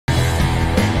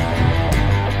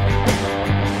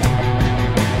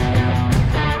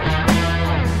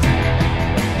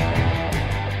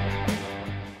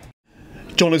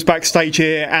Donna's backstage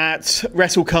here at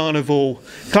Wrestle Carnival,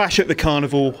 Clash at the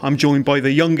Carnival. I'm joined by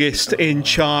the youngest in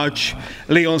charge,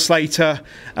 Leon Slater.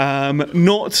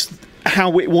 Not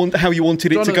how you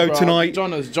wanted it to go tonight.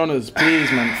 Johners,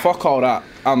 please, man, fuck all that.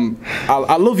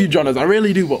 I love you, Johners, I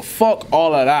really do, but fuck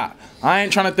all of that. I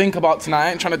ain't trying to think about tonight.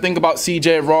 I ain't trying to think about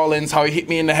CJ Rollins, how he hit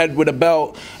me in the head with a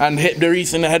belt and hit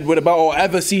Dereiss in the head with a belt, or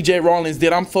whatever CJ Rollins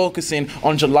did. I'm focusing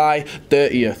on July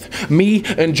 30th. Me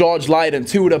and George Lydon,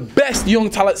 two of the best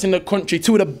young talents in the country,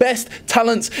 two of the best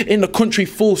talents in the country,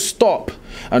 full stop.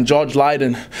 And George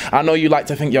Lydon, I know you like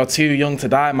to think you're too young to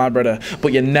die, my brother,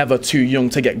 but you're never too young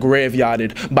to get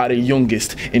graveyarded by the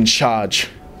youngest in charge.